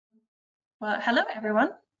Well, hello everyone,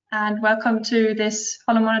 and welcome to this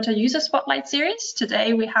HoloMonitor User Spotlight series.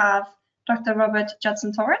 Today we have Dr. Robert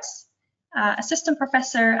Judson-Torres, Assistant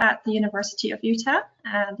Professor at the University of Utah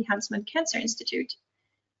and the Huntsman Cancer Institute.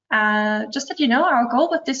 Just that you know, our goal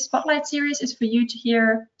with this Spotlight series is for you to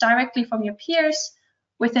hear directly from your peers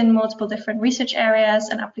within multiple different research areas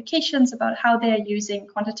and applications about how they are using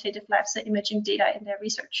quantitative live cell imaging data in their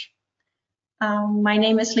research. My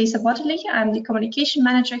name is Lisa Bottley. I'm the communication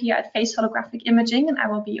manager here at Face Holographic Imaging, and I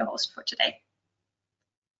will be your host for today.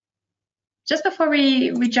 Just before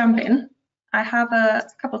we jump in, I have a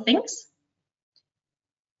couple things.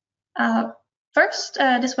 First,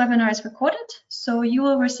 this webinar is recorded, so you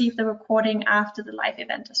will receive the recording after the live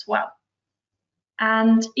event as well.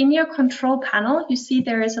 And in your control panel, you see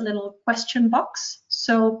there is a little question box.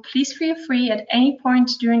 So please feel free at any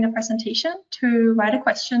point during the presentation to write a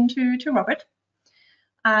question to Robert.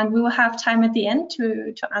 And we will have time at the end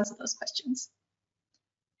to answer those questions.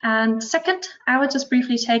 And second, I will just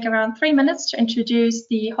briefly take around 3 minutes to introduce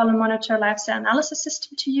the HoloMonitor live cell analysis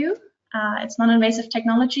system to you. It's non-invasive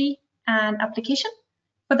technology and application.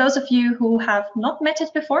 For those of you who have not met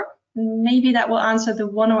it before, maybe that will answer the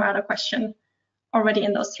one or other question already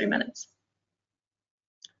in those 3 minutes.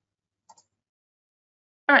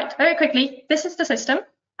 All right, very quickly, this is the system.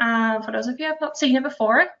 For those of you who have not seen it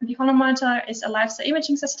before, the HoloMonitor is a live cell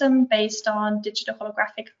imaging system based on digital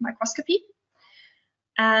holographic microscopy.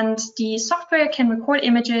 And the software can record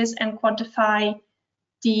images and quantify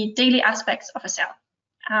the daily aspects of a cell,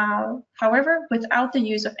 however, without the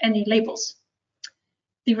use of any labels.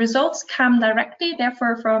 The results come directly,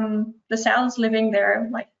 therefore, from the cells living their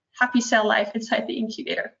happy cell life inside the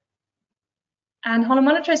incubator. And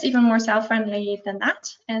HoloMonitor is even more cell-friendly than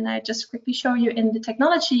that, and I just quickly show you in the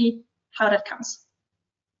technology how that comes.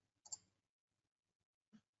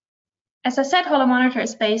 As I said, HoloMonitor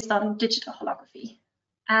is based on digital holography.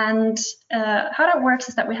 And how that works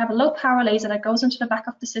is that we have a low-power laser that goes into the back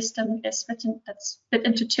of the system, that's split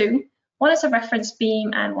into two. One is a reference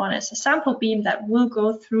beam, and one is a sample beam that will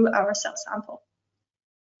go through our cell sample.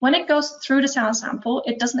 When it goes through the cell sample,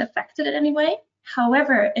 it doesn't affect it in any way.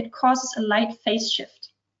 However, it causes a light phase shift,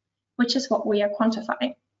 which is what we are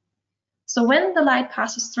quantifying. So when the light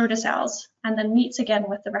passes through the cells and then meets again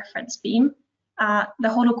with the reference beam, a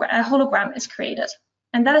hologram is created.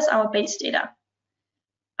 And that is our base data.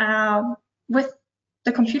 With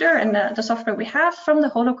the computer and the software we have, from the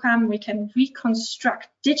hologram, we can reconstruct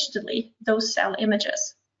digitally those cell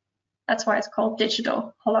images. That's why it's called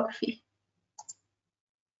digital holography.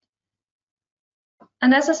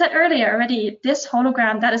 And as I said earlier already, this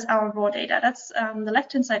hologram, that is our raw data. That's the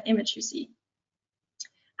left-hand side image you see.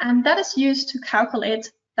 And that is used to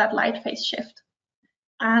calculate that light phase shift.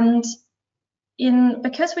 And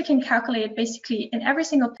because we can calculate basically in every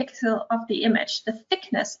single pixel of the image, the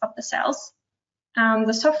thickness of the cells,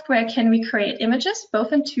 the software can recreate images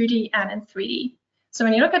both in 2D and in 3D. So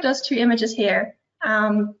when you look at those two images here,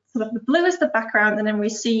 sort of the blue is the background, and then we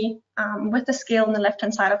see with the scale on the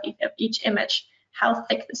left-hand side of each image, how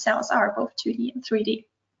thick the cells are, both 2D and 3D.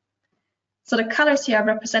 So the colors here are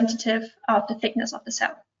representative of the thickness of the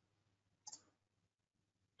cell.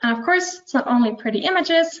 And of course, it's not only pretty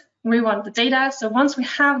images, we want the data. So once we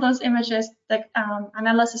have those images, the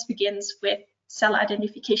analysis begins with cell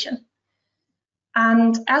identification.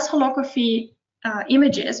 And as holography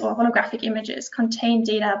images or holographic images contain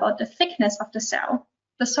data about the thickness of the cell,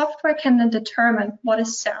 the software can then determine what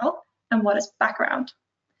is cell and what is background.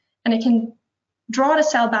 And it can draw the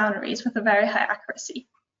cell boundaries with a very high accuracy.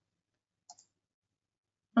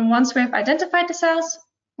 And once we've identified the cells,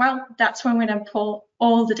 well, that's when we then pull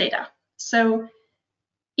all the data. So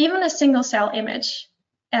even a single cell image,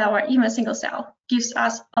 or even a single cell, gives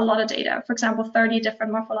us a lot of data. For example, 30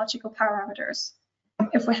 different morphological parameters.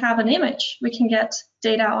 If we have an image, we can get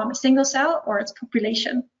data on a single cell or its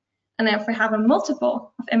population. And if we have a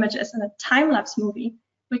multiple of images in a time-lapse movie,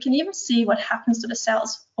 we can even see what happens to the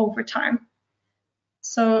cells over time.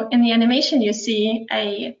 So in the animation, you see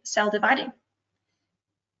a cell dividing.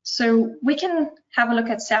 So we can have a look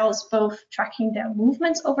at cells both tracking their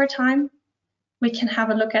movements over time. We can have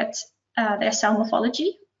a look at their cell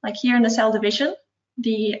morphology, like here in the cell division,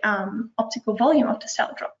 the optical volume of the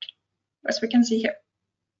cell dropped, as we can see here.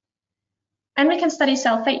 And we can study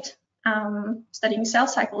cell fate, studying cell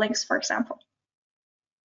cycle lengths, for example.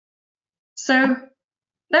 So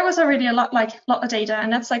that was already a lot of data, and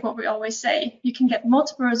that's like what we always say. You can get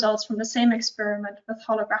multiple results from the same experiment with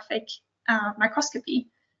holographic microscopy.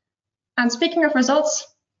 And speaking of results,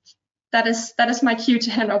 that is my cue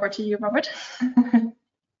to hand over to you, Robert.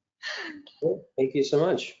 Cool. Thank you so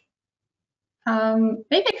much.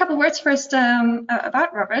 Maybe a couple words first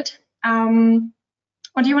about Robert.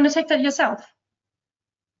 Or do you want to take that yourself?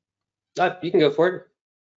 You can go for it.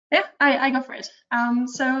 Yeah, I go for it.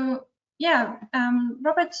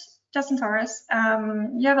 Robert Judson-Torres,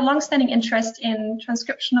 you have a long-standing interest in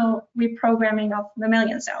transcriptional reprogramming of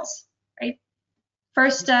mammalian cells, right?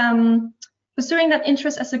 First, pursuing that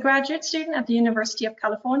interest as a graduate student at the University of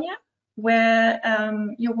California, where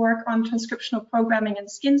your work on transcriptional programming in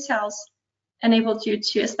skin cells enabled you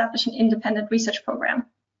to establish an independent research program.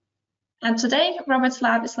 And today, Robert's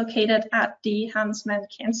lab is located at the Huntsman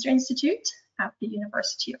Cancer Institute at the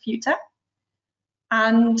University of Utah.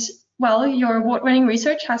 And, well, your award-winning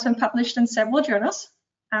research has been published in several journals,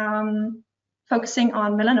 focusing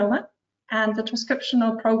on melanoma and the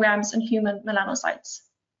transcriptional programs in human melanocytes.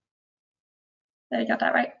 There, you got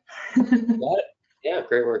that right. Got it. Yeah,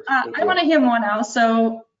 great work. I want to hear more now,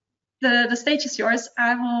 so the stage is yours.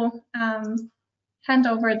 I will hand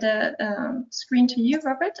over the screen to you,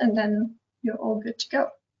 Robert, and then you're all good to go.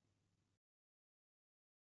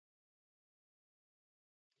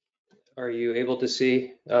 Are you able to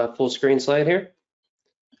see a full screen slide here?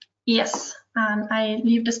 Yes, and I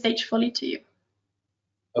leave the stage fully to you.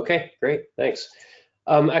 Okay, great, thanks.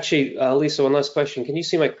 Actually, Lisa, one last question. Can you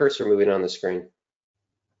see my cursor moving on the screen?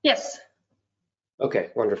 Yes.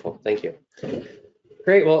 Okay, wonderful, thank you.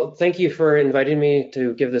 Great, well, thank you for inviting me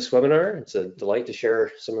to give this webinar. It's a delight to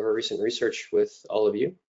share some of our recent research with all of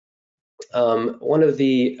you. One of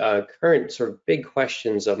the current sort of big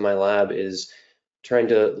questions of my lab is trying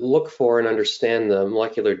to look for and understand the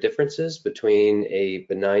molecular differences between a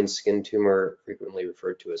benign skin tumor, frequently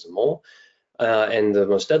referred to as a mole, and the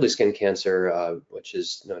most deadly skin cancer, which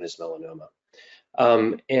is known as melanoma.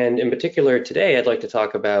 And in particular, today, I'd like to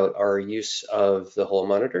talk about our use of the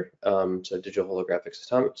HoloMonitor, so digital holographic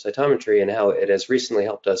cytometry, and how it has recently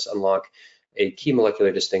helped us unlock a key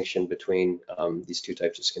molecular distinction between these two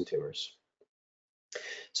types of skin tumors.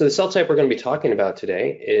 So the cell type we're going to be talking about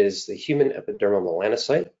today is the human epidermal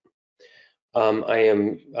melanocyte. I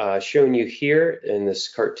am showing you here in this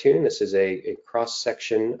cartoon. This is a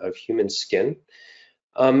cross-section of human skin.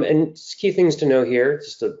 And key things to know here,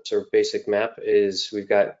 just a sort of basic map, is we've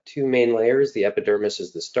got two main layers. The epidermis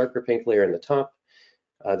is this darker pink layer in the top.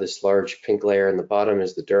 This large pink layer in the bottom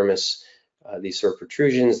is the dermis. These sort of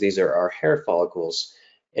protrusions, these are our hair follicles.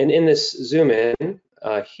 And in this zoom in,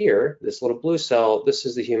 here, this little blue cell, this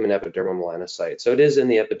is the human epidermal melanocyte. So it is in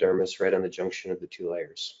the epidermis, right on the junction of the two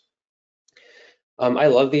layers. I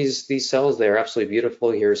love these cells. They're absolutely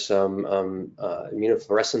beautiful. Here's some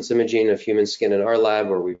immunofluorescence imaging of human skin in our lab,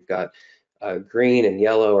 where we've got green and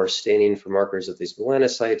yellow are staining for markers of these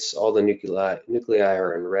melanocytes. All the nuclei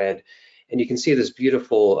are in red. And you can see this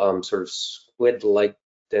beautiful sort of squid-like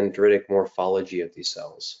dendritic morphology of these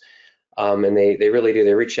cells. And they really do,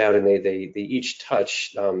 they reach out and they each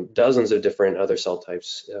touch dozens of different other cell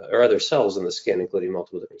types or other cells in the skin, including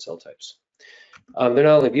multiple different cell types. They're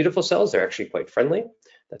not only beautiful cells, they're actually quite friendly.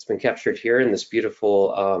 That's been captured here in this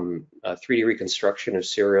beautiful 3D reconstruction of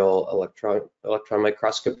serial electron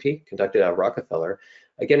microscopy conducted at Rockefeller.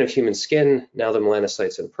 Again, of human skin. Now the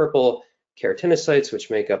melanocytes in purple, keratinocytes, which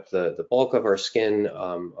make up the bulk of our skin,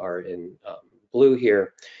 are in blue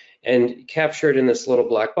here. And captured in this little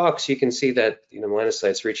black box, you can see that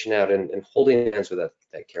melanocytes reaching out and holding hands with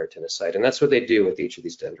that keratinocyte. And that's what they do with each of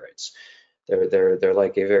these dendrites. They're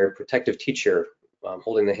like a very protective teacher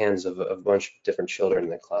holding the hands of a bunch of different children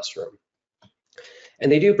in the classroom.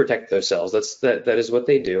 And they do protect those cells. That is what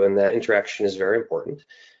they do, and that interaction is very important.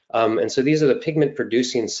 And so these are the pigment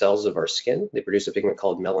producing cells of our skin. They produce a pigment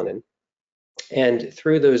called melanin. And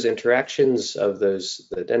through those interactions of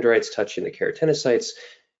the dendrites touching the keratinocytes,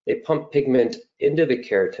 they pump pigment into the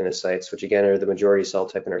keratinocytes, which again are the majority cell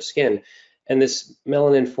type in our skin. And this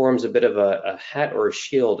melanin forms a bit of a hat or a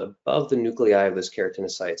shield above the nuclei of those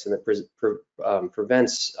keratinocytes, and it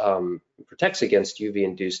protects against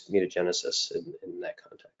UV-induced mutagenesis in that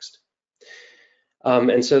context.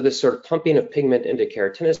 And so this sort of pumping of pigment into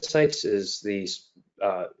keratinocytes is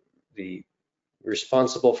the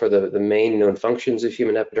responsible for the main known functions of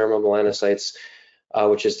human epidermal melanocytes,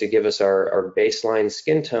 which is to give us our baseline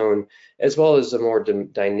skin tone, as well as a more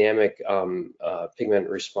dynamic pigment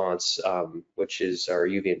response, which is our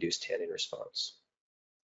UV-induced tanning response.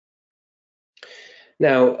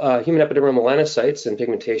 Now, human epidermal melanocytes and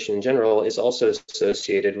pigmentation in general is also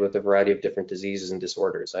associated with a variety of different diseases and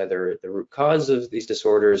disorders, either the root cause of these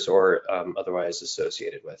disorders or otherwise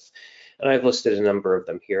associated with. And I've listed a number of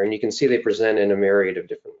them here, and you can see they present in a myriad of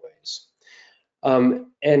different ways.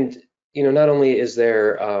 And not only is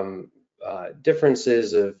there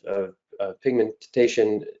differences of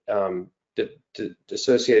pigmentation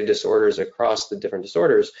associated disorders across the different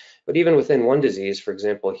disorders, but even within one disease, for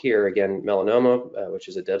example, here again, melanoma, which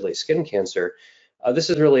is a deadly skin cancer, this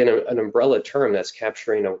is really an umbrella term that's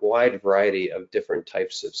capturing a wide variety of different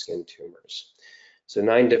types of skin tumors. So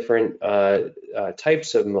 9 different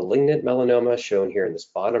types of malignant melanoma shown here in this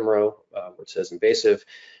bottom row, which says invasive,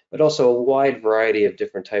 but also a wide variety of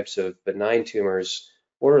different types of benign tumors,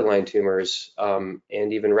 borderline tumors, and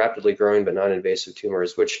even rapidly growing but non-invasive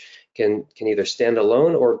tumors, which can either stand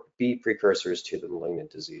alone or be precursors to the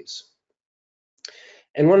malignant disease.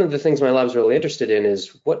 And one of the things my lab is really interested in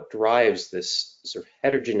is what drives this sort of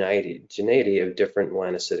heterogeneity of different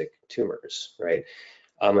melanocytic tumors, right?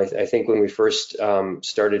 I think when we first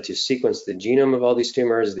started to sequence the genome of all these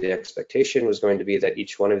tumors, the expectation was going to be that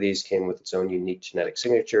each one of these came with its own unique genetic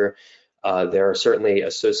signature. There are certainly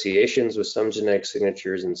associations with some genetic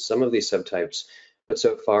signatures in some of these subtypes, but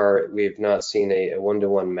so far we've not seen a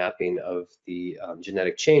one-to-one mapping of the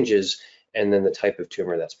genetic changes and then the type of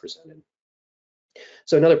tumor that's presented.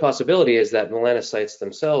 So another possibility is that melanocytes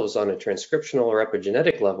themselves on a transcriptional or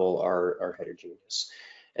epigenetic level are heterogeneous.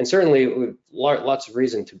 And certainly lots of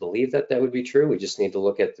reason to believe that that would be true. We just need to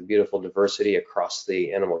look at the beautiful diversity across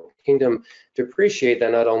the animal kingdom to appreciate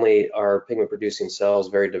that not only are pigment producing cells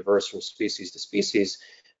very diverse from species to species,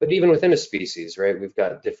 but even within a species, right, we've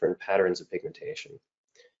got different patterns of pigmentation.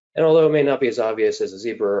 And although it may not be as obvious as a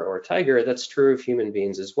zebra or a tiger, that's true of human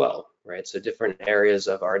beings as well, right? So different areas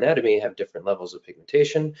of our anatomy have different levels of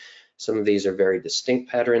pigmentation. Some of these are very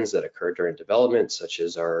distinct patterns that occur during development, such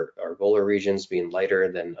as our volar regions being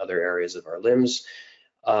lighter than other areas of our limbs.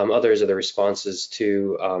 Others are the responses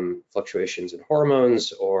to fluctuations in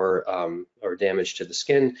hormones or damage to the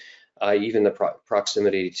skin. Even the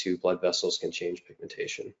proximity to blood vessels can change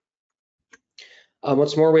pigmentation.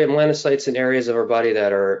 What's more, we have melanocytes in areas of our body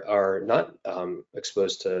that are not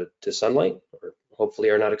exposed to sunlight, or hopefully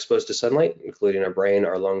are not exposed to sunlight, including our brain,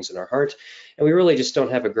 our lungs, and our heart. And we really just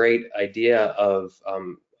don't have a great idea of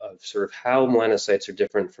sort of how melanocytes are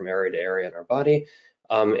different from area to area in our body,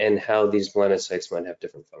 and how these melanocytes might have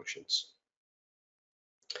different functions.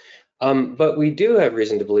 But we do have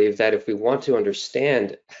reason to believe that if we want to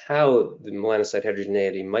understand how the melanocyte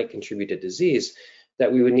heterogeneity might contribute to disease,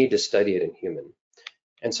 that we would need to study it in human.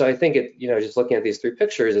 And so I think, just looking at these 3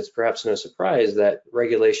 pictures, it's perhaps no surprise that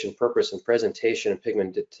regulation, purpose, and presentation of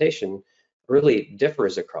pigmentation really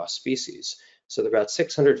differs across species. So there are about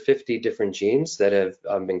 650 different genes that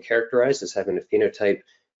have been characterized as having a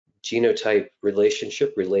phenotype-genotype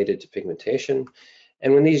relationship related to pigmentation.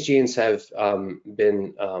 And when these genes have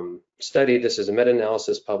been studied, this is a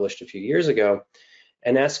meta-analysis published a few years ago,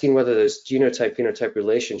 and asking whether those genotype-phenotype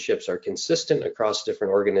relationships are consistent across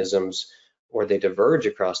different organisms or they diverge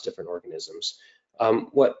across different organisms.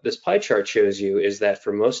 What this pie chart shows you is that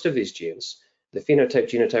for most of these genes, the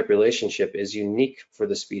phenotype-genotype relationship is unique for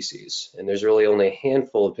the species. And there's really only a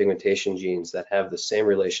handful of pigmentation genes that have the same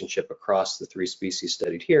relationship across the 3 species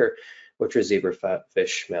studied here, which are zebra,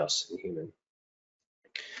 fish, mouse, and human.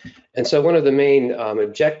 And so one of the main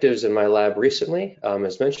objectives in my lab recently,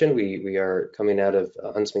 as mentioned, we are coming out of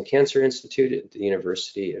Huntsman Cancer Institute at the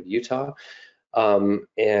University of Utah.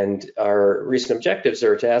 And our recent objectives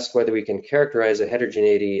are to ask whether we can characterize a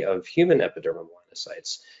heterogeneity of human epidermal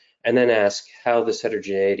melanocytes, and then ask how this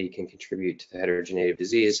heterogeneity can contribute to the heterogeneity of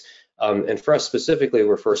disease. And for us specifically,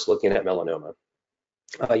 we're first looking at melanoma.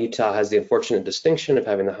 Utah has the unfortunate distinction of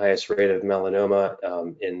having the highest rate of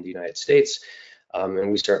melanoma in the United States,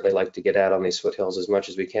 and we certainly like to get out on these foothills as much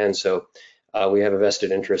as we can. So we have a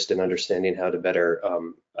vested interest in understanding how to better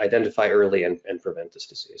identify early and prevent this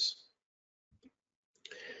disease.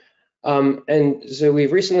 And so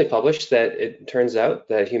we've recently published that it turns out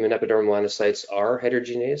that human epidermal melanocytes are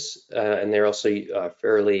heterogeneous, and they're also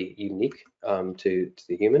fairly unique to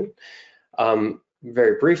the human.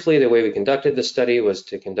 Very briefly, the way we conducted the study was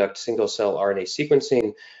to conduct single-cell RNA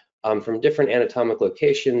sequencing from different anatomic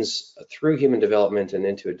locations through human development and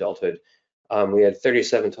into adulthood. We had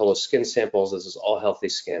 37 total skin samples. This is all healthy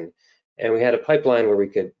skin. And we had a pipeline where we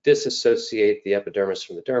could disassociate the epidermis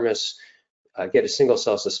from the dermis, get a single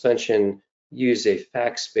cell suspension, use a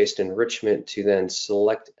FACS-based enrichment to then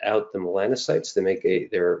select out the melanocytes.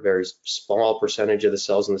 They're a very small percentage of the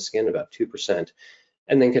cells in the skin, about 2%,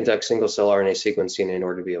 and then conduct single cell RNA sequencing in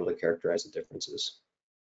order to be able to characterize the differences.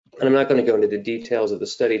 And I'm not going to go into the details of the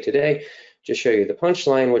study today, just show you the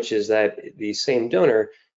punchline, which is that the same donor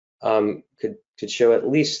could show at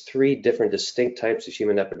least 3 different distinct types of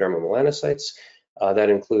human epidermal melanocytes. That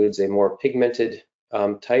includes a more pigmented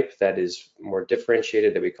type that is more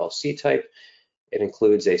differentiated that we call C-type. It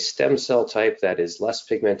includes a stem cell type that is less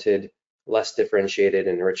pigmented, less differentiated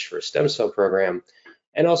and enriched for a stem cell program,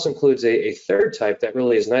 and also includes a third type that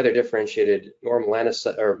really is neither differentiated nor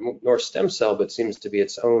melanocyte nor stem cell, but seems to be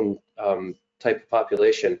its own type of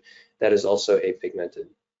population that is also apigmented.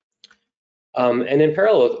 And in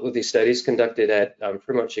parallel with these studies conducted at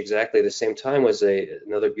pretty much exactly the same time was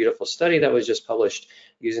another beautiful study that was just published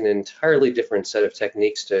using an entirely different set of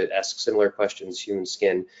techniques to ask similar questions, human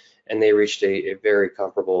skin, and they reached a very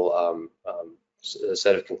comparable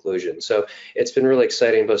set of conclusions. So it's been really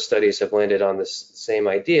exciting. Both studies have landed on this same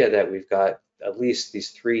idea that we've got at least these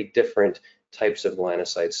 3 different types of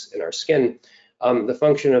melanocytes in our skin, the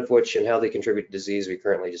function of which and how they contribute to disease, we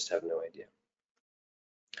currently just have no idea.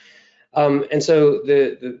 And so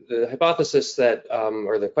the hypothesis that,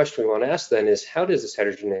 or the question we want to ask then is, how does this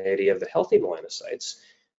heterogeneity of the healthy melanocytes,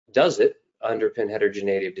 does it underpin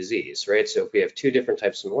heterogeneity of disease, right? So if we have 2 different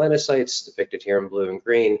types of melanocytes depicted here in blue and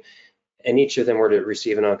green, and each of them were to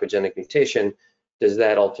receive an oncogenic mutation, does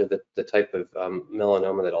that alter the type of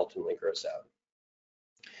melanoma that ultimately grows out?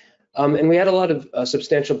 And we had a lot of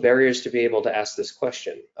substantial barriers to be able to ask this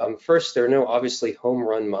question. First, there are no obviously home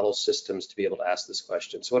run model systems to be able to ask this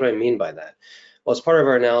question. So what do I mean by that? Well, as part of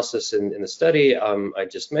our analysis in the study I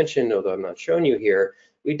just mentioned, although I'm not showing you here,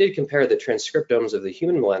 we did compare the transcriptomes of the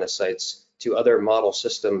human melanocytes to other model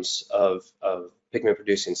systems of pigment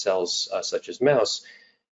producing cells such as mouse.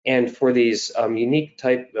 And for these unique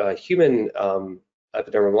type human epidermal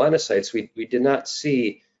melanocytes, we did not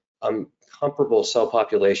see comparable cell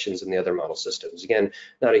populations in the other model systems. Again,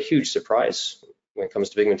 not a huge surprise when it comes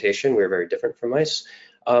to pigmentation. We're very different from mice,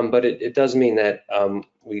 but it does mean that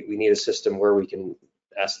we need a system where we can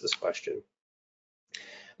ask this question.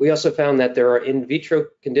 We also found that there are in vitro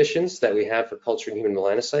conditions that we have for culturing human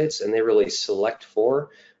melanocytes, and they really select for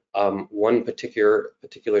one particular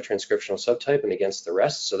transcriptional subtype and against the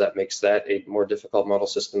rest, so that makes that a more difficult model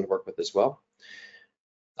system to work with as well.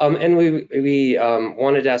 And we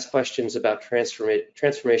wanted to ask questions about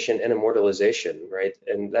transformation and immortalization, right?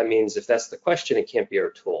 And that means if that's the question, it can't be our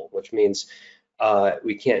tool, which means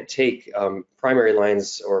we can't take primary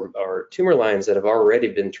lines or tumor lines that have already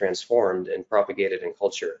been transformed and propagated in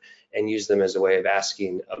culture and use them as a way of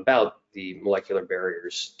asking about the molecular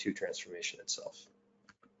barriers to transformation itself.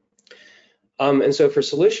 And so for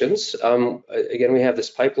solutions, again, we have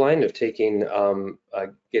this pipeline of taking,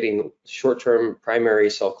 getting short-term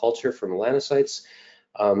primary cell culture from melanocytes.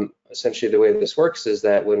 Essentially, the way this works is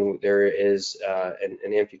that when there is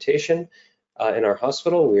an amputation in our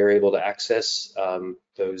hospital, we are able to access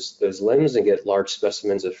those limbs and get large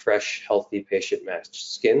specimens of fresh, healthy, patient-matched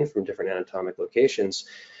skin from different anatomic locations,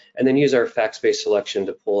 and then use our FACS-based selection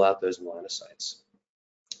to pull out those melanocytes.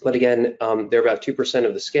 But again, they're about 2%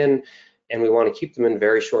 of the skin, and we want to keep them in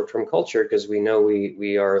very short-term culture because we know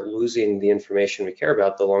we are losing the information we care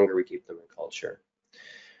about the longer we keep them in culture.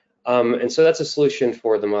 And so that's a solution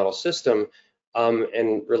for the model system.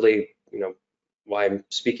 And really, why I'm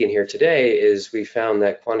speaking here today is we found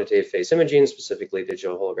that quantitative phase imaging, specifically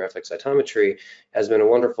digital holographic cytometry, has been a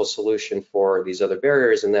wonderful solution for these other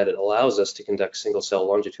barriers, in that it allows us to conduct single-cell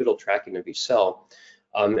longitudinal tracking of each cell,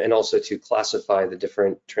 and also to classify the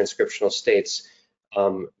different transcriptional states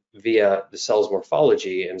via the cell's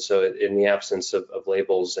morphology. And so in the absence of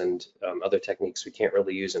labels and other techniques we can't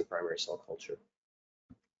really use in primary cell culture.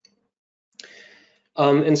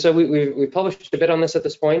 And so we published a bit on this at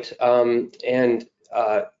this point, and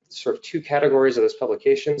sort of 2 categories of those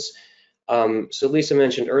publications. So Lisa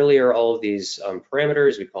mentioned earlier all of these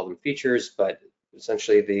parameters, we call them features, but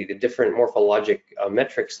essentially the different morphologic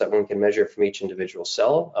metrics that one can measure from each individual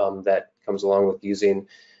cell that comes along with using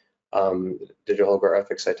digital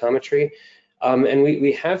holographic cytometry. And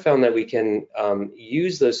we have found that we can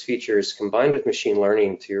use those features combined with machine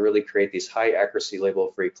learning to really create these high accuracy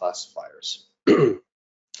label-free classifiers.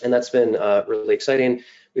 And that's been really exciting.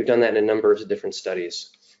 We've done that in a number of different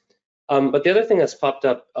studies. But the other thing that's popped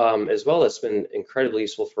up as well that's been incredibly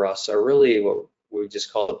useful for us are really what we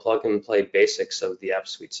just call the plug and play basics of the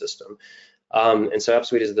AppSuite system. And so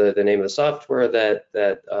AppSuite is the name of the software that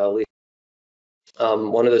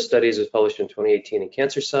one of those studies was published in 2018 in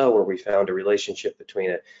Cancer Cell, where we found a relationship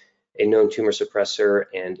between a known tumor suppressor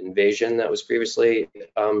and invasion that was previously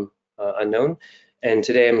unknown. And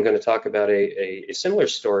today I'm going to talk about a similar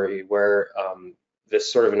story where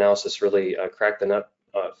this sort of analysis really cracked the nut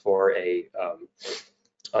for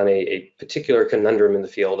on a particular conundrum in the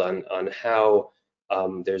field on how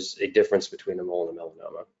there's a difference between a mole and a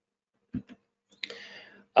melanoma.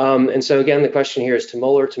 And so again, the question here is to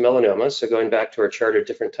mole or to melanoma. So going back to our chart of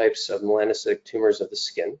different types of melanocytic tumors of the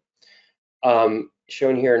skin.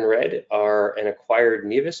 shown here in red are an acquired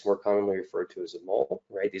nevus, more commonly referred to as a mole,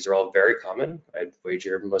 right? These are all very common. I'd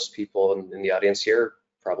wager most people in the audience here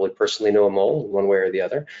probably personally know a mole one way or the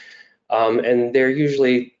other. And they're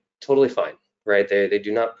usually totally fine, right? They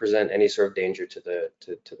do not present any sort of danger to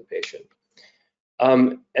the patient.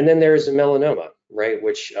 And then there's a melanoma, right,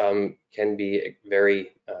 which can be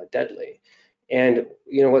very deadly. And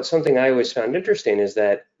what's something I always found interesting is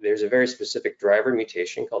that there's a very specific driver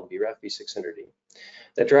mutation called BRAF V600E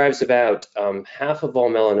that drives about half of all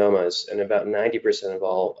melanomas and about 90% of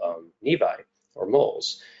all nevi or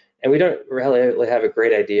moles. And we don't really have a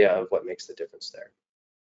great idea of what makes the difference there.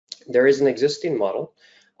 There is an existing model,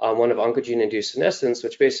 one of oncogene-induced senescence,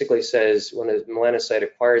 which basically says when a melanocyte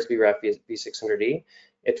acquires BRAF V600E,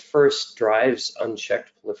 it first drives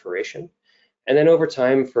unchecked proliferation. And then over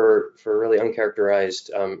time, for really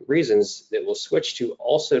uncharacterized reasons, it will switch to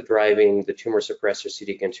also driving the tumor suppressor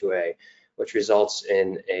CDKN2A, which results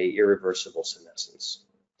in a irreversible senescence.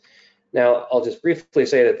 Now, I'll just briefly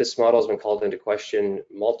say that this model has been called into question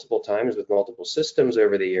multiple times with multiple systems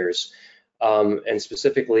over the years, and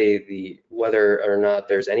specifically whether or not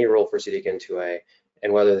there's any role for CDKN2A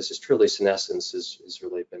and whether this is truly senescence has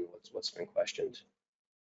really been what's been questioned.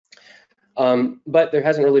 But there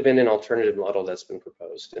hasn't really been an alternative model that's been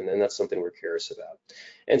proposed, and that's something we're curious about.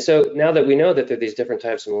 And so now that we know that there are these different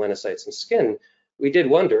types of melanocytes in skin, we did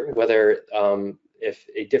wonder whether if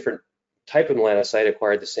a different type of melanocyte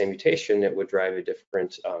acquired the same mutation, it would drive a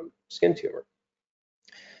different skin tumor.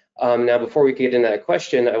 Now, before we get into that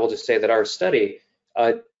question, I will just say that our study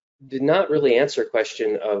did not really answer a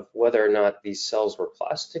question of whether or not these cells were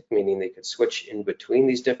plastic, meaning they could switch in between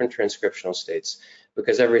these different transcriptional states,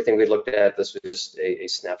 because everything we looked at, this was just a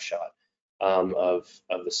snapshot of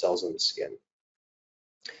the cells in the skin.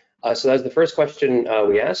 So that's the first question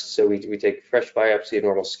we asked. So we take fresh biopsy of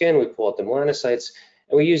normal skin, we pull out the melanocytes,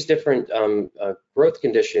 and we use different growth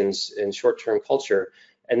conditions in short-term culture,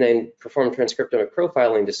 and then perform transcriptomic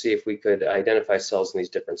profiling to see if we could identify cells in these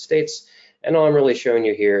different states. And all I'm really showing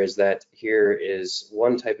you here is that here is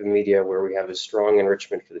one type of media where we have a strong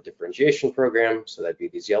enrichment for the differentiation program, so that'd be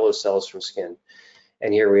these yellow cells from skin.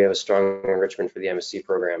 And here we have a strong enrichment for the MSC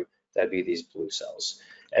program, that'd be these blue cells.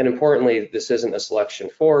 And importantly, this isn't a selection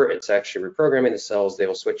for, it's actually reprogramming the cells. They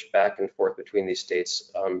will switch back and forth between these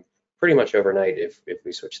states pretty much overnight if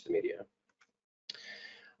we switch the media.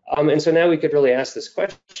 And so now we could really ask this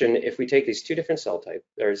question: if we take these two different cell types,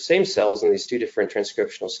 or same cells in these two different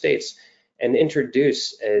transcriptional states, and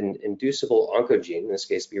introduce an inducible oncogene, in this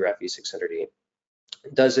case BRAF V600E,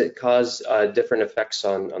 does it cause different effects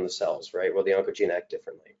on the cells, right? Will the oncogene act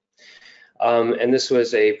differently? And this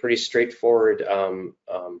was a pretty straightforward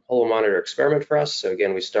HoloMonitor experiment for us. So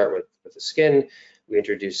again, we start with the skin, we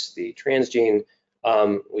introduce the transgene.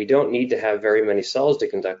 We don't need to have very many cells to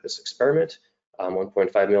conduct this experiment.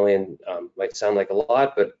 1.5 million might sound like a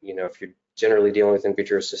lot, but if you're generally dealing with in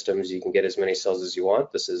vitro systems, you can get as many cells as you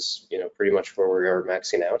want. This is pretty much where we are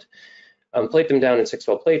maxing out. Plate them down in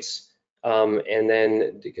 6-well plates, and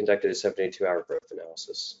then conducted a 72-hour growth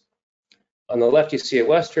analysis. On the left, you see a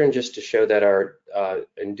Western, just to show that our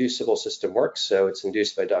inducible system works. So it's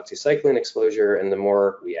induced by doxycycline exposure, and the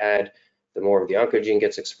more we add, the more of the oncogene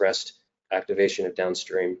gets expressed, activation of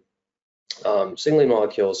downstream signaling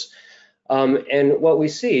molecules. And what we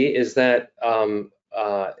see is that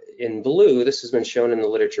in blue, this has been shown in the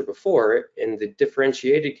literature before, in the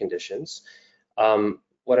differentiated conditions.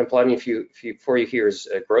 What I'm plotting for you here is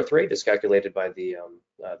a growth rate is calculated by the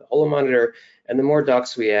HoloMonitor, and the more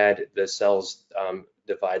dox we add, the cells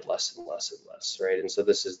divide less and less and less, right? And so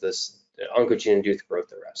this is this oncogene-induced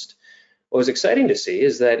growth arrest. What was exciting to see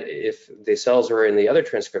is that if the cells were in the other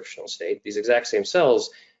transcriptional state, these exact same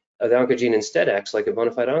cells, the oncogene instead acts like a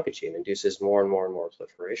bona fide oncogene, induces more and more and more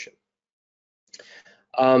proliferation.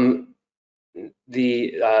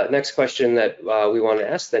 The next question that we want to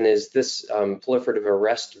ask then is this proliferative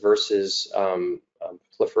arrest versus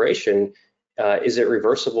proliferation, is it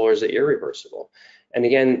reversible or is it irreversible? And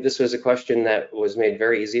again, this was a question that was made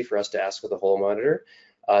very easy for us to ask with a HoloMonitor.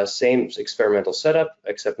 Same experimental setup,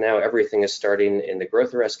 except now everything is starting in the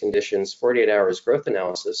growth arrest conditions, 48 hours growth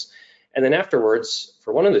analysis. And then afterwards,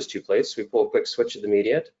 for one of those two plates, we pull a quick switch of the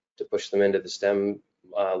media to push them into the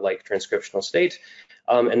stem-like transcriptional state,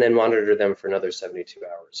 and then monitor them for another 72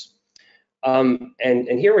 hours.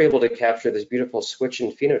 And here we're able to capture this beautiful switch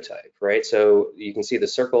in phenotype, right? So you can see the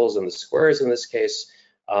circles and the squares in this case.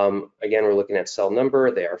 Again, we're looking at cell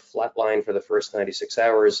number. They are flatlined for the first 96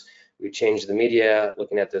 hours. We change the media,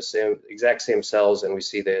 looking at the exact same cells, and we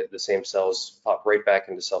see the same cells pop right back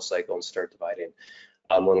into cell cycle and start dividing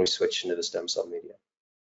when we switch into the stem cell media.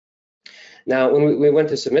 Now, when we went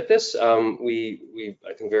to submit this, we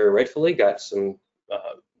I think very rightfully got some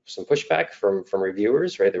pushback from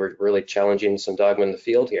reviewers, right? They were really challenging some dogma in the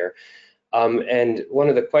field here. And one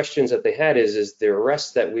of the questions that they had is the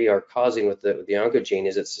arrest that we are causing with the oncogene,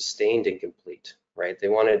 is it sustained and complete, right? They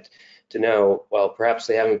wanted to know, well, perhaps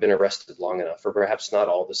they haven't been arrested long enough, or perhaps not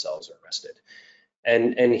all the cells are arrested.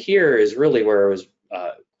 And here is really where it was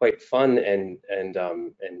quite fun and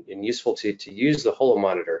useful to use the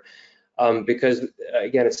HoloMonitor, because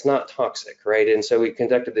again, it's not toxic, right? And so we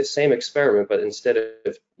conducted the same experiment, but instead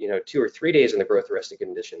of 2 or 3 days in the growth arresting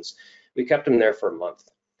conditions, we kept them there for a month.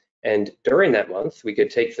 And during that month, we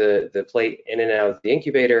could take the plate in and out of the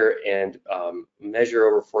incubator and measure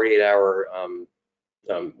over 48-hour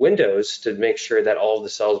windows to make sure that all of the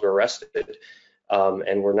cells were arrested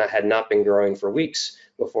and had not been growing for weeks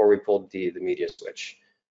before we pulled the media switch.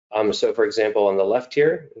 So for example, on the left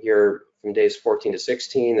here from days 14 to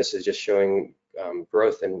 16, this is just showing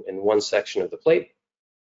growth in one section of the plate.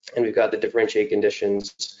 And we've got the differentiate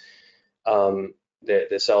conditions.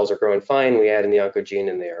 The cells are growing fine, we add in the oncogene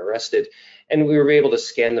and they are arrested. And we were able to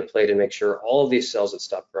scan the plate and make sure all of these cells had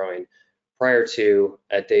stopped growing prior to,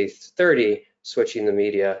 at day 30, switching the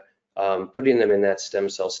media, putting them in that stem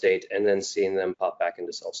cell state, and then seeing them pop back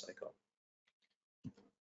into cell cycle.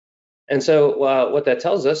 And so what that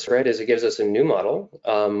tells us, right, is it gives us a new model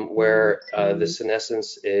where the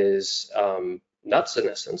senescence is not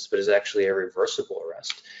senescence, but is actually a reversible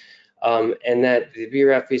arrest. And that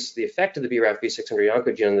the effect of the BRAF V600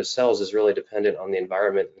 oncogene on the cells is really dependent on the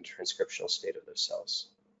environment and transcriptional state of those cells.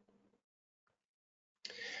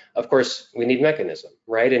 Of course, we need mechanism,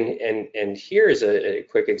 right? And here is a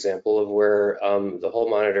quick example of where the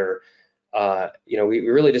HoloMonitor, we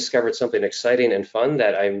really discovered something exciting and fun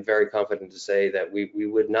that I'm very confident to say that we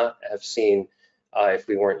would not have seen if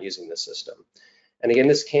we weren't using this system. And again,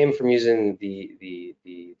 this came from using the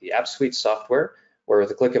AppSuite software, where with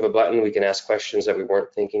the click of a button, we can ask questions that we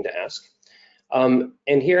weren't thinking to ask. And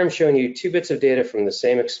here I'm showing you 2 bits of data from the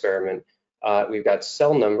same experiment. We've got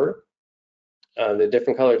cell number. The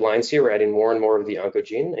different colored lines here, we're adding more and more of the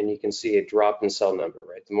oncogene, and you can see a drop in cell number,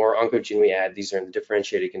 right? The more oncogene we add, these are in the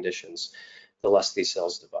differentiated conditions, the less these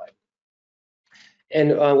cells divide.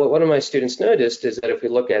 And what one of my students noticed is that if we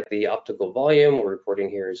look at the optical volume, we're reporting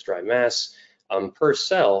here as dry mass, per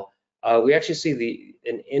cell, we actually see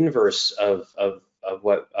an inverse of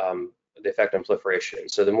what the effect on proliferation.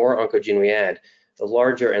 So the more oncogene we add, the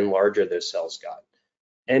larger and larger those cells got.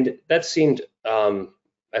 And that seemed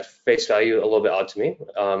at face value a little bit odd to me.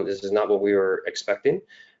 This is not what we were expecting.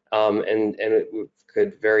 And it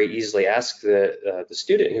could very easily ask the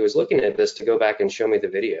student who was looking at this to go back and show me the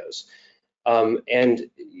videos. And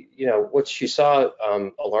what you saw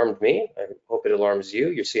alarmed me. I hope it alarms you.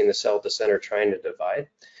 You're seeing the cell at the center trying to divide.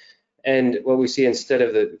 And what we see instead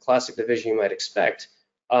of the classic division you might expect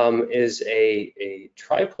is a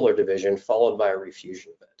tripolar division followed by a refusion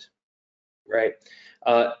event, right?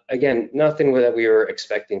 Again, nothing that we were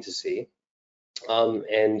expecting to see,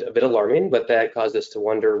 and a bit alarming, but that caused us to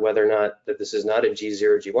wonder whether or not that this is not a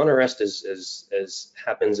G0, G1 arrest as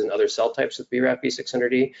happens in other cell types with BRAF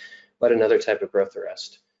V600E, but another type of growth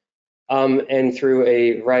arrest. And through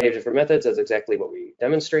a variety of different methods, that's exactly what we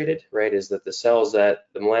demonstrated, right, is that the cells the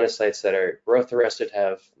melanocytes that are growth arrested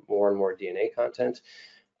have more and more DNA content.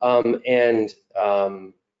 Shown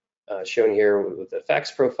here with the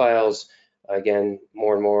FACS profiles, again,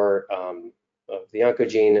 more and more of the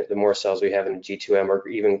oncogene, the more cells we have in G2M are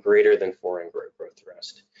even greater than 4 in growth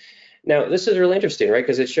arrest. Now, this is really interesting, right,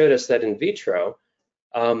 because it showed us that in vitro,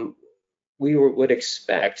 we would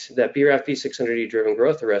expect that BRAF V600E driven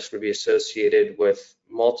growth arrest would be associated with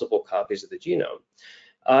multiple copies of the genome.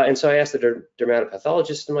 And so I asked the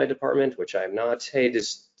dermatopathologist in my department, which I am not, hey,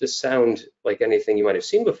 does this sound like anything you might have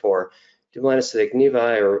seen before? Do melanocytic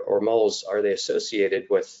nevi or moles, are they associated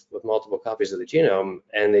with multiple copies of the genome?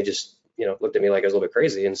 And they just looked at me like I was a little bit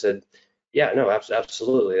crazy and said, yeah, no,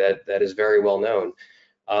 absolutely, that is very well known.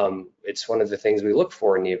 It's one of the things we look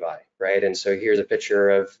for in nevi, right? And so here's a picture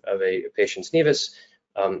of a patient's nevus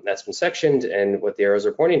that's been sectioned, and what the arrows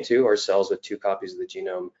are pointing to are cells with 2 copies of the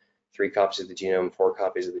genome, 3 copies of the genome, 4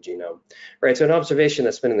 copies of the genome, right? So an observation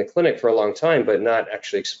that's been in the clinic for a long time, but not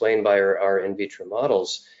actually explained by our in vitro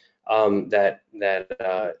models that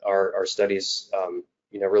our studies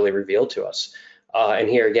really revealed to us. And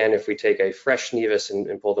here again, if we take a fresh nevus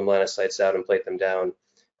and pull the melanocytes out and plate them down,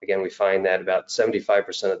 again, we find that about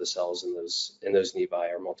 75% of the cells in those nevi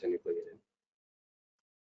are multinucleated.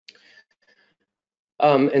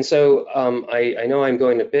 I know I'm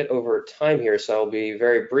going a bit over time here, so I'll be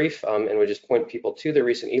very brief and would just point people to the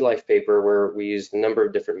recent eLife paper where we used a number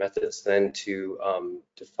of different methods then to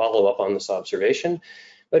follow up on this observation.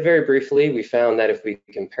 But very briefly, we found that if we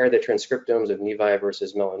compare the transcriptomes of nevi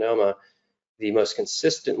versus melanoma, the most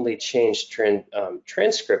consistently changed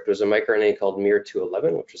transcript was a microRNA called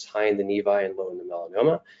MIR211, which was high in the nevi and low in the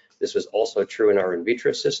melanoma. This was also true in our in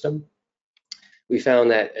vitro system. We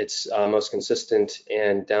found that its most consistent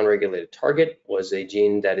and downregulated target was a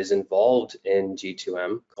gene that is involved in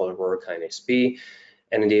G2M called aurora kinase B.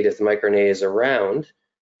 And indeed, if the microRNA is around,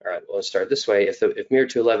 all right, well, let's start this way. If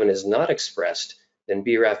MIR211 is not expressed, then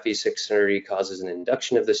BRAF V600E causes an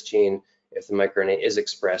induction of this gene. If the microRNA is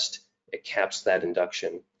expressed, it caps that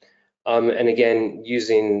induction. And again,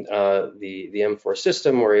 using the M4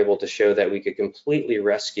 system, we're able to show that we could completely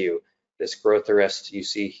rescue this growth arrest you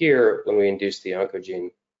see here when we induce the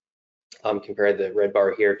oncogene. Compare the red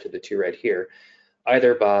bar here to the two red here,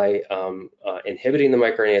 either by inhibiting the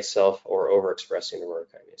microRNA itself or overexpressing aurora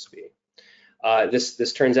kinase B.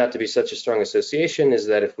 This turns out to be such a strong association is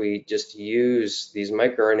that if we just use these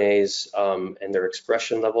microRNAs and their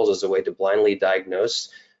expression levels as a way to blindly diagnose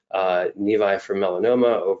nevi from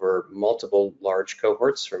melanoma over multiple large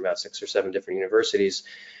cohorts from about 6 or 7 different universities,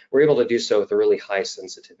 we're able to do so with a really high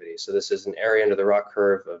sensitivity. So this is an area under the ROC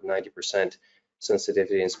curve of 90%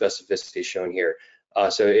 sensitivity and specificity shown here.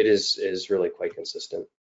 So it is really quite consistent.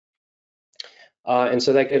 And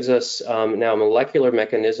so that gives us now a molecular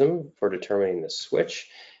mechanism for determining the switch.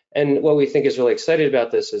 And what we think is really exciting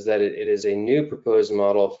about this is that it is a new proposed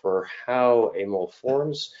model for how a mole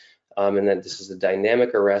forms. And then this is the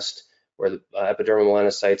dynamic arrest where the epidermal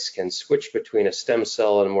melanocytes can switch between a stem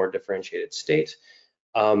cell and a more differentiated state.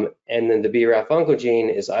 And then the BRAF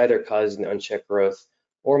oncogene is either causing unchecked growth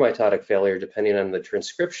or mitotic failure, depending on the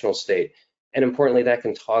transcriptional state. And importantly, that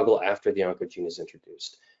can toggle after the oncogene is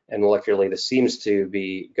introduced. And molecularly, this seems to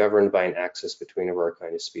be governed by an axis between aurora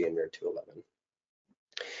kinase B and MIR211.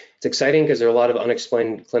 It's exciting because there are a lot of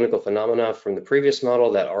unexplained clinical phenomena from the previous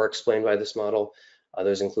model that are explained by this model.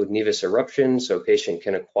 Those include nevus eruption, so a patient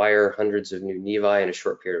can acquire hundreds of new nevi in a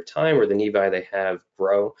short period of time, or the nevi they have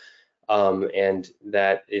grow. And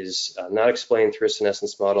that is not explained through a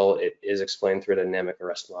senescence model. It is explained through a dynamic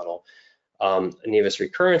arrest model. A nevus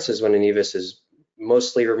recurrence is when a nevus is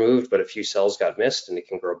mostly removed, but a few cells got missed and it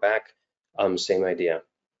can grow back. Same idea.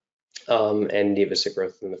 And nevus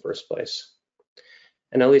growth in the first place.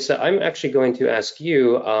 And now, Lisa, I'm actually going to ask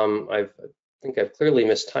you, I think I've clearly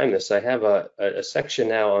mistimed this. I have a section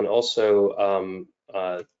now on also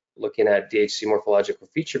looking at DHC morphological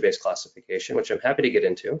feature-based classification, which I'm happy to get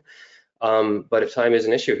into. But if time is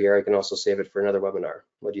an issue here, I can also save it for another webinar.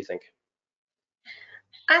 What do you think?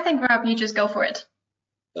 I think, Rob, you just go for it.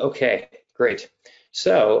 Okay, great.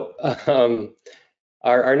 So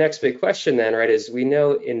our next big question then, right, is we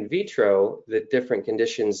know in vitro the different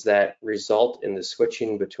conditions that result in the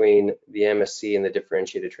switching between the MSC and the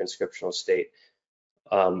differentiated transcriptional state,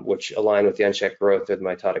 which align with the unchecked growth or the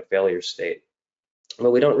mitotic failure state.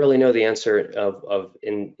 But we don't really know the answer of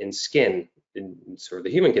in skin, in sort of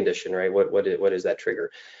the human condition, right? What is that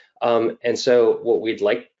trigger? And so what we'd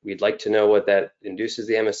like to know what that induces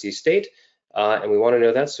the MSC state, and we want to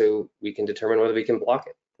know that so we can determine whether we can block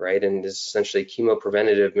it, right? And this is essentially a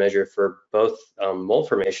chemopreventative measure for both mole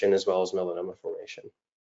formation as well as melanoma formation.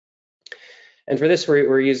 And for this,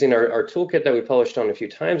 we're using our toolkit that we published on a few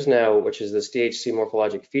times now, which is this DHC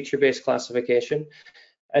morphologic feature-based classification.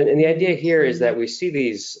 And the idea here is that we see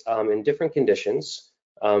these in different conditions,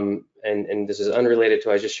 and this is unrelated to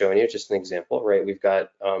what I was just showing you, just an example, right? We've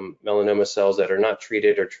got melanoma cells that are not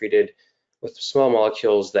treated or treated with small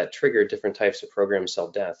molecules that trigger different types of programmed cell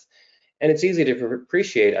death. And it's easy to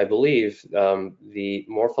appreciate, I believe, the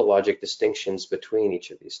morphologic distinctions between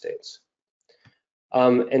each of these states.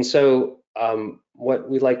 And so what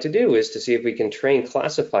we'd like to do is to see if we can train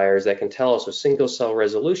classifiers that can tell us with single cell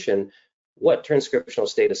resolution what transcriptional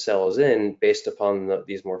state a cell is in based upon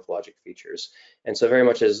these morphologic features. And so very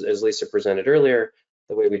much as Lisa presented earlier,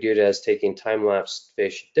 the way we do it is taking time-lapse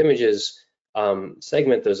phase-shift images,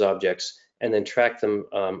 segment those objects, and then track them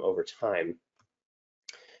over time.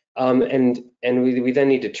 And we then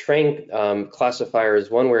need to train classifiers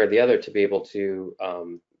one way or the other to be able to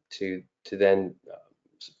then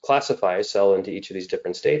classify a cell into each of these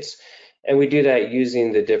different states. And we do that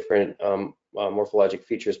using the different morphologic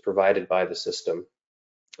features provided by the system.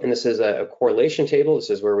 And this is a correlation table. This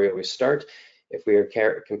is where we always start. If we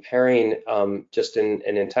are comparing just an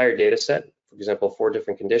entire data set, for example, 4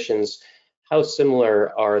 different conditions, how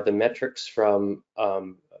similar are the metrics from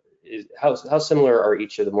how similar are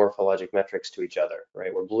each of the morphologic metrics to each other,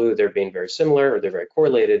 right? Where blue, they're being very similar, or they're very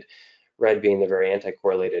correlated, red being they're very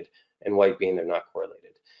anti-correlated, and white being they're not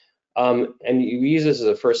correlated. And you use this as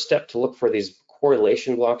a first step to look for these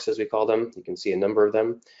correlation blocks, as we call them. You can see a number of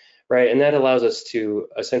them, right? And that allows us to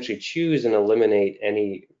essentially choose and eliminate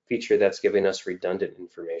any feature that's giving us redundant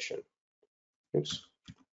information. Oops.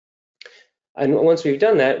 And once we've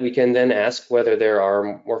done that, we can then ask whether there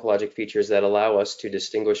are morphologic features that allow us to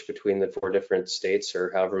distinguish between the 4 different states,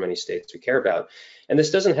 or however many states we care about. And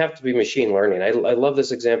this doesn't have to be machine learning. I love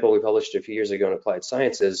this example we published a few years ago in Applied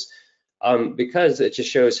Sciences, because it just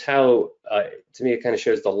shows how, to me, it kind of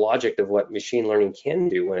shows the logic of what machine learning can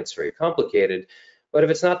do when it's very complicated. But if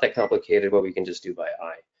it's not that complicated, what we can just do by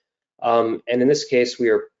eye. And in this case, we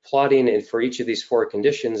are plotting, and for each of these 4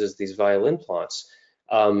 conditions as these violin plots,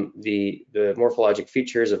 the morphologic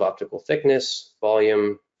features of optical thickness,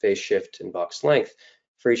 volume, phase shift, and box length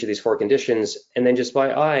for each of these 4 conditions, and then just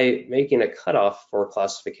by eye making a cutoff for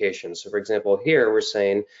classification. So for example, here we're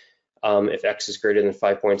saying if X is greater than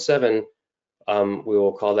 5.7, we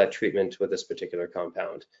will call that treatment with this particular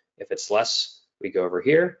compound. If it's less, we go over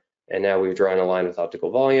here, and now we've drawn a line with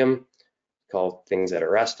optical volume, call things that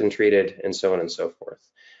are Rastin treated, and so on and so forth.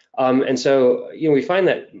 And so, we find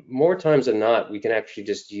that more times than not, we can actually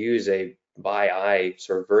just use a by eye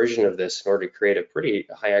sort of version of this in order to create a pretty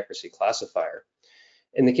high accuracy classifier.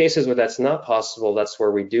 In the cases where that's not possible, that's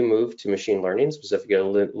where we do move to machine learning, specifically a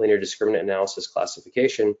linear discriminant analysis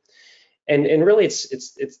classification. And really, it's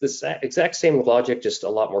the exact same logic, just a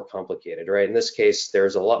lot more complicated, right? In this case,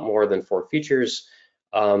 there's a lot more than 4 features.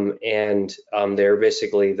 They're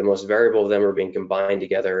basically, the most variable of them are being combined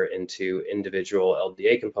together into individual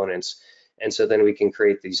LDA components. And so then we can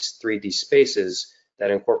create these 3D spaces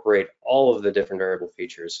that incorporate all of the different variable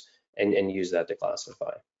features and use that to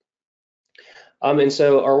classify. And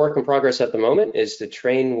so our work in progress at the moment is to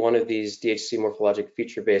train one of these DHC morphologic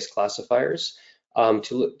feature-based classifiers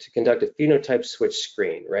to conduct a phenotype switch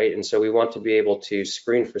screen, right? And so we want to be able to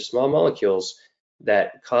screen for small molecules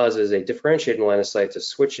that causes a differentiated melanocyte to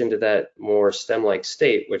switch into that more stem-like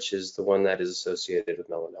state, which is the one that is associated with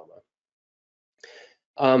melanoma.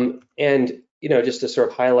 And just to sort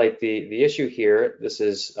of highlight the issue here, this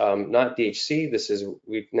is not DHC.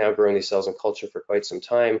 We've now grown these cells in culture for quite some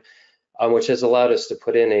time, which has allowed us to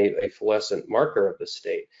put in a fluorescent marker of the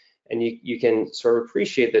state. And you can sort of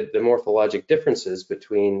appreciate the morphologic differences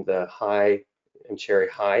between the high and cherry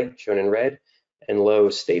high, shown in red, and low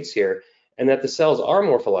states here, and that the cells are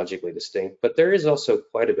morphologically distinct, but there is also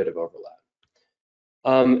quite a bit of overlap.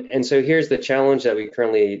 And so here's the challenge that we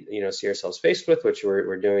currently see ourselves faced with, which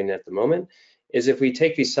we're doing at the moment, is if we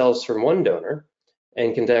take these cells from one donor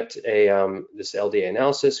and conduct this LDA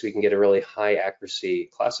analysis, we can get a really high accuracy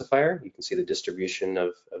classifier. You can see the distribution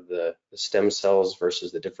of the stem cells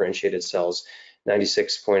versus the differentiated cells,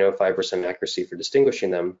 96.05% accuracy for distinguishing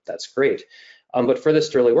them. That's great. But for this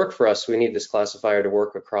to really work for us, we need this classifier to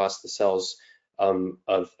work across the cells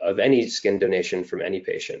of any skin donation from any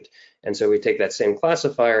patient. And so we take that same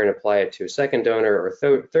classifier and apply it to a second donor or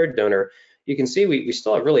third donor. You can see we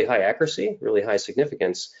still have really high accuracy, really high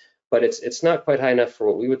significance, but it's not quite high enough for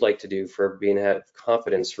what we would like to do for have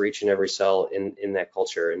confidence for each and every cell in that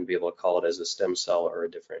culture and be able to call it as a stem cell or a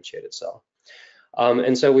differentiated cell.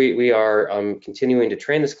 And so we are continuing to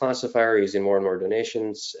train this classifier using more and more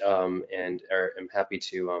donations, and I'm happy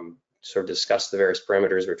to sort of discuss the various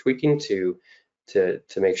parameters we're tweaking to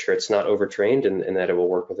make sure it's not overtrained and that it will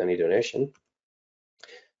work with any donation.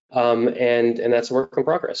 And that's a work in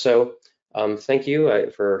progress. So thank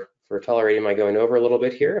you for tolerating my going over a little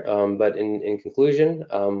bit here. But in conclusion,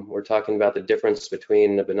 we're talking about the difference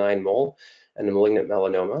between a benign mole and a malignant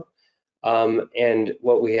melanoma. And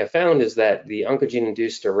what we have found is that the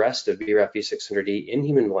oncogene-induced arrest of BRAF V600E in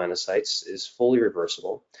human melanocytes is fully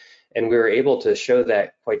reversible. And we were able to show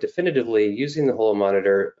that quite definitively using the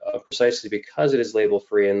HoloMonitor precisely because it is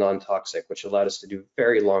label-free and non-toxic, which allowed us to do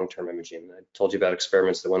very long-term imaging. I told you about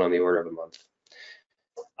experiments that went on the order of a month.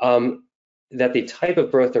 That the type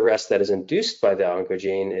of growth arrest that is induced by the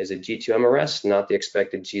oncogene is a G2M arrest, not the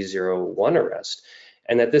expected G01 arrest.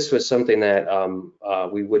 And that this was something that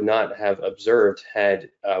we would not have observed had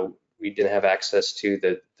we didn't have access to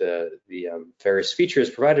the various features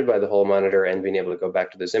provided by the HoloMonitor and being able to go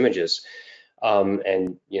back to those images.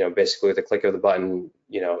 And basically with a click of the button,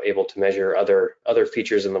 able to measure other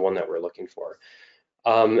features than the one that we're looking for.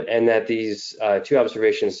 And that these 2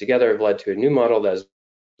 observations together have led to a new model that is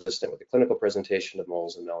consistent with the clinical presentation of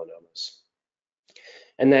moles and melanomas.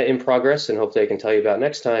 And that in progress, and hopefully I can tell you about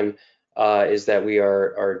next time, is that we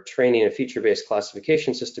are training a feature-based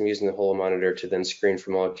classification system using the HoloMonitor to then screen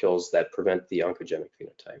for molecules that prevent the oncogenic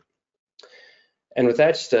phenotype. And with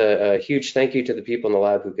that, just a huge thank you to the people in the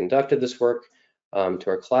lab who conducted this work, to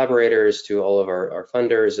our collaborators, to all of our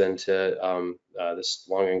funders, and to this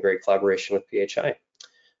long and great collaboration with PHI.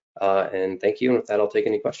 And thank you, and with that, I'll take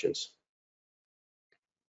any questions.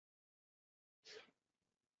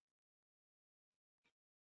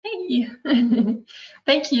 Hey,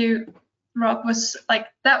 thank you, Rob.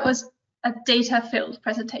 That was a data-filled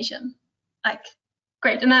presentation. Like,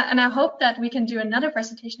 great, and I hope that we can do another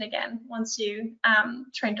presentation again once you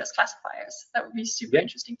train those classifiers. That would be super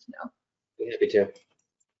interesting to know. Be happy to.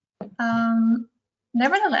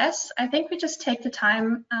 Nevertheless, I think we just take the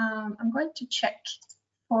time. I'm going to check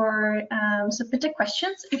for submitted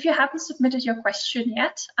questions. If you haven't submitted your question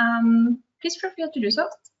yet, please feel free to do so.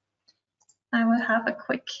 I will have a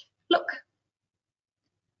quick look.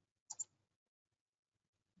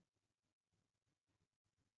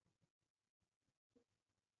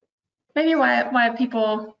 Maybe while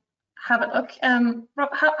people have a look, Rob,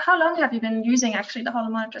 how long have you been using actually the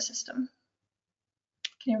HoloMonitor system?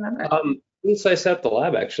 Can you remember? Since I set up the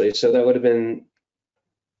lab, actually, so that would have been,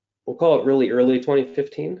 we'll call it really early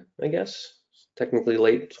 2015, I guess. Technically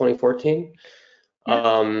late 2014.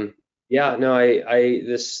 Yeah, yeah, no,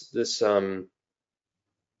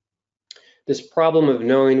 this problem of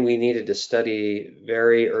knowing we needed to study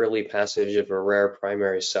very early passage of a rare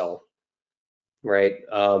primary cell, right?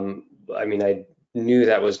 I mean, I knew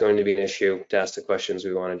that was going to be an issue to ask the questions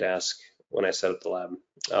we wanted to ask when I set up the lab.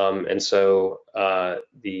 And so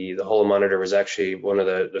the HoloMonitor was actually one of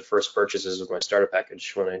the first purchases of my starter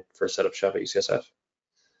package when I first set up shop at UCSF.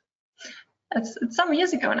 It's some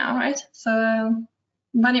years ago now, right? So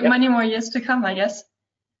many more years to come, I guess.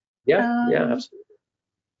 Yeah, yeah, absolutely.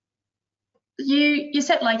 You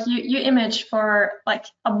said like you image for like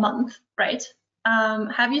a month, right?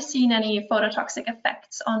 Have you seen any phototoxic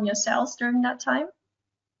effects on your cells during that time?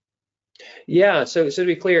 Yeah, so to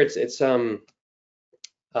be clear,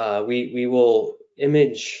 we will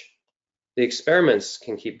image. The experiments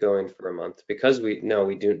can keep going for a month because we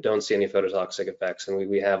don't see any phototoxic effects, and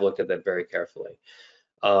we have looked at that very carefully.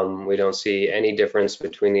 We don't see any difference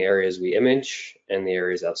between the areas we image and the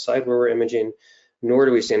areas outside where we're imaging, nor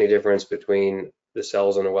do we see any difference between the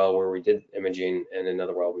cells in a well where we did imaging and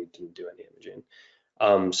another well we didn't do any imaging.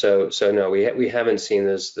 So no, we haven't seen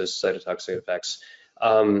those cytotoxic effects,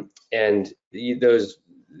 and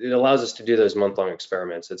it allows us to do those month-long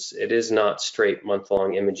experiments. It is not straight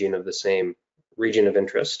month-long imaging of the same region of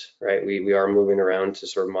interest, right? We are moving around to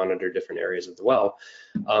sort of monitor different areas of the well,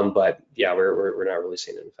 but yeah, we're not really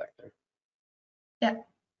seeing an effect there. Yeah.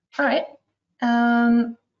 All right.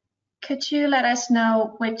 Could you let us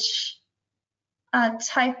know which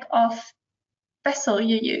type of vessel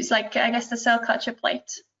you use? Like, I guess the cell culture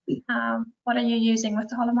plate. What are you using with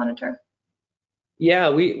the HoloMonitor? Yeah,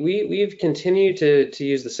 we've continued to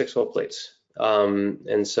use the 6-well plates,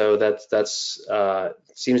 and so that's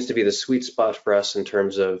seems to be the sweet spot for us in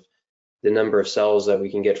terms of the number of cells that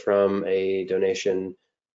we can get from a donation,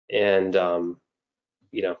 and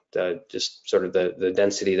just sort of the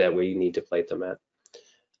density that we need to plate them at.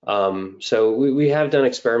 So we have done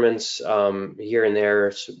experiments here and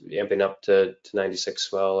there, amping up to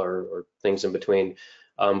 96 well or things in between,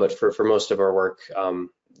 but for most of our work,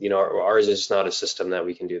 ours is not a system that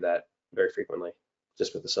we can do that very frequently,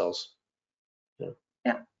 just with the cells.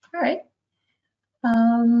 Yeah. All right.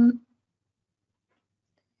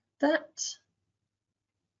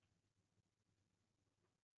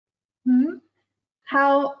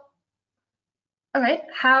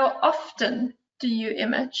 How often do you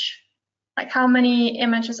image? Like, how many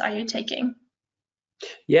images are you taking?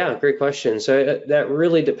 Yeah, great question. So that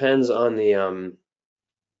really depends on the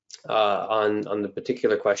on the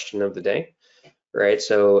particular question of the day, right?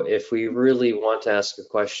 So if we really want to ask a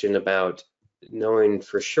question about knowing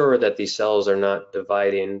for sure that these cells are not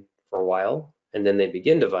dividing for a while and then they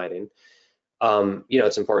begin dividing,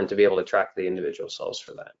 it's important to be able to track the individual cells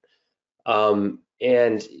for that.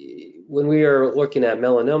 And when we are looking at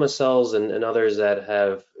melanoma cells and others that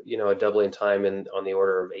have, a doubling time on the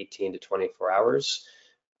order of 18 to 24 hours,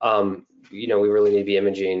 we really need to be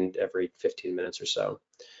imaging every 15 minutes or so.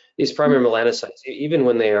 These primary melanocytes, even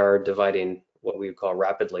when they are dividing what we would call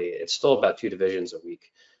rapidly, it's still about 2 divisions a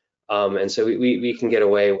week. And so we can get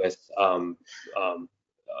away with,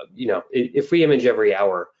 if we image every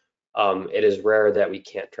hour, it is rare that we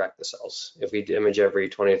can't track the cells. If we image every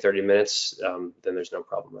 20 or 30 minutes, then there's no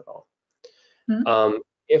problem at all.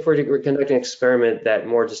 If we're conducting an experiment that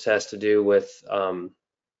more just has to do with,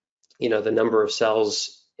 the number of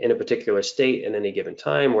cells in a particular state in any given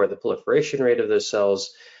time, or the proliferation rate of those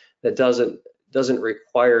cells, that doesn't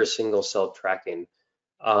require single cell tracking.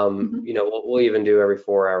 You know, we'll even do every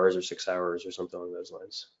 4 hours or 6 hours or something along those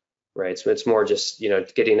lines, right? So it's more just, you know,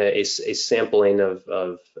 getting a sampling of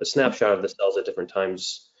a snapshot of the cells at different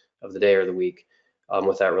times of the day or the week,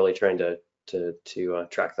 without really trying to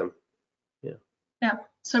track them. Yeah. Yeah.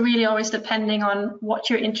 So really always depending on what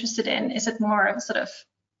you're interested in. Is it more of sort of,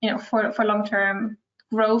 you know, for long-term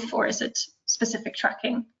growth, or is it specific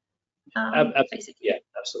tracking? Absolutely. Basically. Yeah,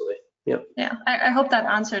 absolutely. Yeah. Yeah. I hope that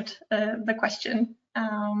answered the question.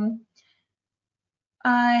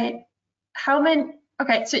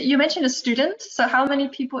 Okay, so you mentioned a student. So how many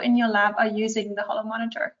people in your lab are using the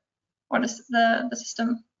HoloMonitor or the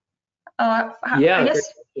system? Yeah. I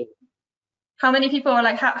guess. How many people are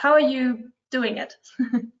like? How are you doing it?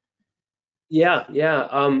 Yeah.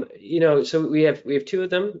 You know, so we have 2 of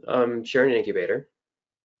them sharing an incubator,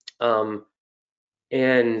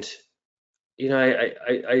 and you know,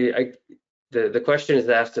 the question is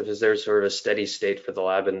asked if is there sort of a steady state for the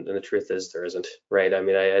lab, and the truth is there isn't, right? I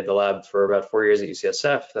mean, I had the lab for about 4 years at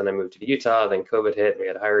UCSF, then I moved to Utah, then COVID hit, we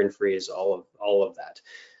had a hiring freeze, all of that.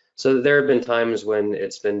 So there have been times when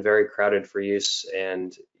it's been very crowded for use,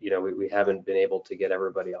 and you know, we haven't been able to get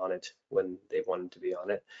everybody on it when they wanted to be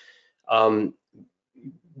on it.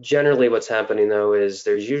 Generally, what's happening though is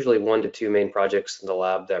there's usually 1 to 2 main projects in the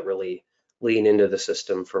lab that really lean into the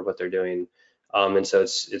system for what they're doing. And so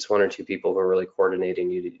it's 1 or 2 people who are really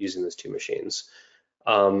coordinating using those 2 machines.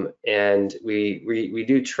 And we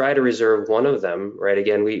do try to reserve 1 of them, right?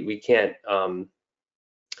 Again, we can't,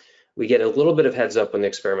 we get a little bit of heads up when the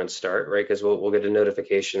experiments start, right? Because we'll get a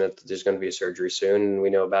notification that there's going to be a surgery soon, and we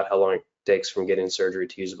know about how long it takes from getting surgery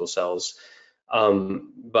to usable cells.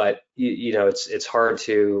 But you know, it's hard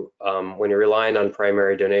to, when you're relying on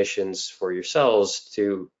primary donations for your cells,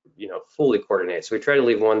 to, you know, fully coordinate. So we try to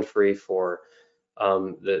leave 1 free for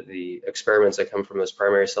the experiments that come from those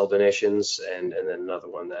primary cell donations, and then another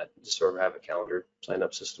one that just sort of have a calendar sign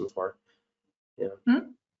up system for. Yeah.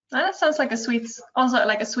 That sounds like also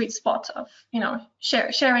like a sweet spot of, you know,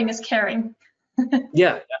 sharing is caring.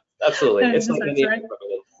 Yeah, absolutely. It's like right?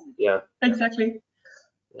 Yeah. Exactly.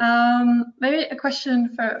 Maybe a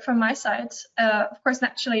question from my side. Of course,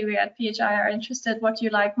 naturally, we at PHI are interested what you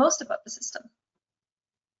like most about the system.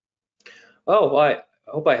 Oh, well, I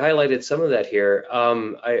hope I highlighted some of that here.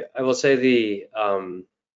 I will say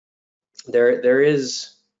there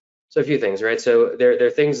is a few things, right? So there are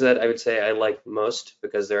things that I would say I like most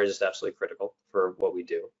because they're just absolutely critical for what we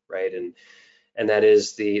do, right? And that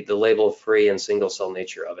is the label-free and single-cell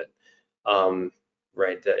nature of it,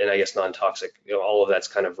 right? And I guess non-toxic. You know, all of that's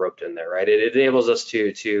kind of roped in there, right? It enables us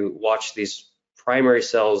to watch these primary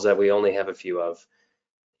cells that we only have a few of,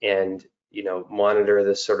 and you know, monitor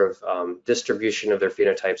this sort of distribution of their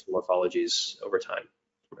phenotypes and morphologies over time,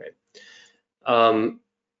 right?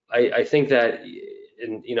 I think that,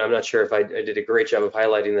 and you know, I'm not sure if I did a great job of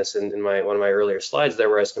highlighting this in one of my earlier slides there,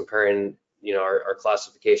 where I was comparing, you know, our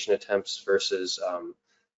classification attempts versus,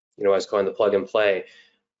 you know, I was calling the plug and play.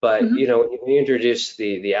 But you know, when you introduce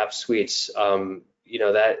the app suites, you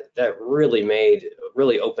know, that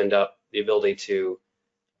really opened up the ability to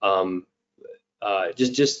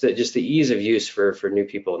just the ease of use for new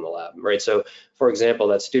people in the lab, right? So, for example,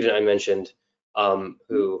 that student I mentioned,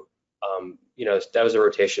 who, you know, that was a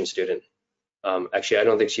rotation student. Actually, I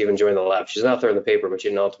don't think she even joined the lab. She's not there in the paper, but she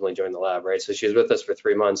didn't ultimately join the lab, right? So she was with us for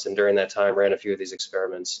 3 months, and during that time ran a few of these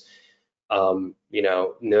experiments. You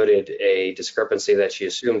know, noted a discrepancy that she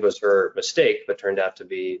assumed was her mistake, but turned out to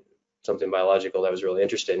be something biological that was really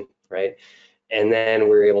interesting, right? And then we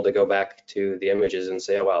were able to go back to the images and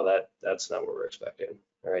say, oh, wow, that's not what we're expecting.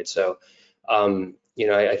 All right, so you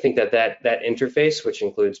know, I think that interface, which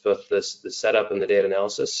includes both the setup and the data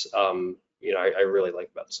analysis, you know, I really like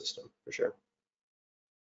about the system for sure.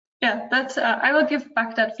 Yeah, that's I will give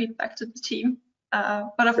back that feedback to the team.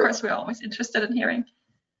 But of course, we're always interested in hearing.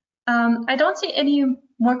 I don't see any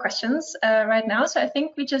more questions right now, so I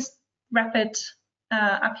think we just wrap it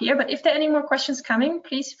up here. But if there are any more questions coming,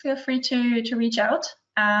 please feel free to reach out,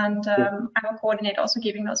 and I will coordinate also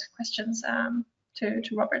giving those questions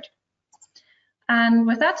to Robert. And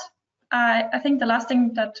with that, I think the last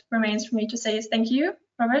thing that remains for me to say is thank you,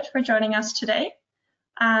 Robert, for joining us today.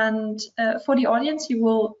 And for the audience, you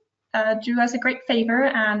will do us a great favor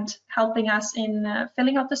and helping us in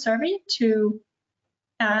filling out the survey to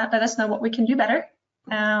let us know what we can do better.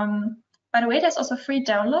 By the way, there's also free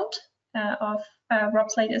download of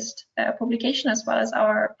Rob's latest publication, as well as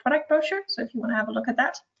our product brochure, so if you want to have a look at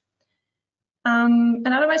that. And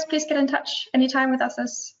otherwise, please get in touch anytime with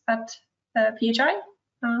us at PHI.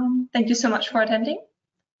 Thank you so much for attending.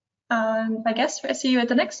 And I guess I see you at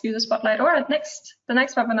the next user spotlight or at the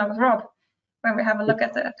next webinar with Rob, when we have a look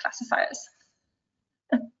at the classifiers.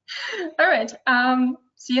 All right.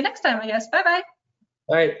 See you next time, I guess. Bye-bye.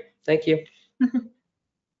 All right. Thank you.